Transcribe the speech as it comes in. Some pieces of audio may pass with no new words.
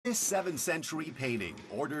This 7th century painting,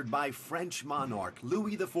 ordered by French monarch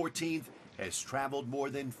Louis XIV, has traveled more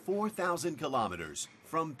than 4,000 kilometers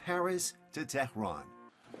from Paris to Tehran.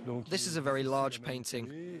 This is a very large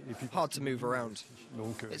painting, hard to move around.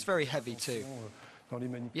 It's very heavy too.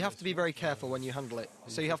 You have to be very careful when you handle it,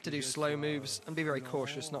 so you have to do slow moves and be very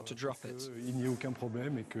cautious not to drop it.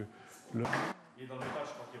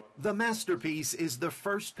 The masterpiece is the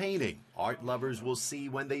first painting art lovers will see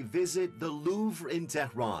when they visit the Louvre in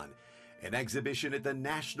Tehran, an exhibition at the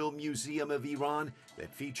National Museum of Iran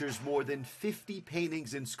that features more than 50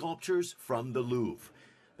 paintings and sculptures from the Louvre.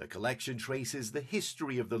 The collection traces the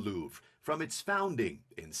history of the Louvre from its founding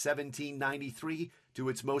in 1793 to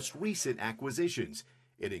its most recent acquisitions.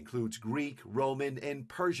 It includes Greek, Roman, and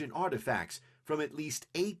Persian artifacts from at least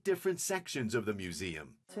 8 different sections of the museum.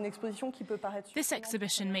 This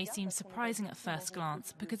exhibition may seem surprising at first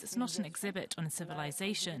glance because it's not an exhibit on a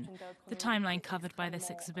civilization. The timeline covered by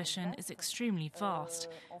this exhibition is extremely vast.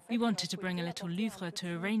 We wanted to bring a little Louvre to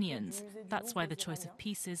Iranians. That's why the choice of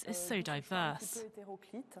pieces is so diverse.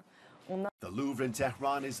 The Louvre in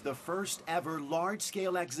Tehran is the first ever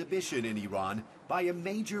large-scale exhibition in Iran by a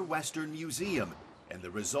major Western museum and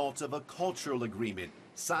the result of a cultural agreement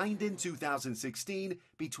signed in 2016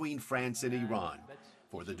 between France and Iran.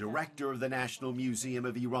 For the director of the National Museum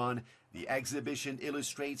of Iran, the exhibition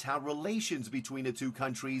illustrates how relations between the two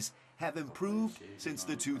countries have improved since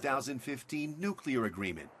the 2015 nuclear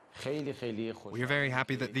agreement. We are very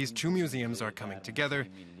happy that these two museums are coming together.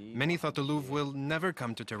 Many thought the Louvre will never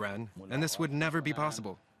come to Tehran, and this would never be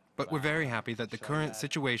possible. But we're very happy that the current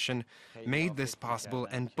situation made this possible,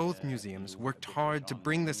 and both museums worked hard to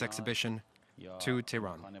bring this exhibition to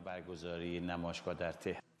Tehran.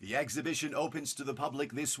 The exhibition opens to the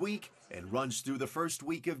public this week and runs through the first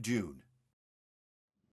week of June.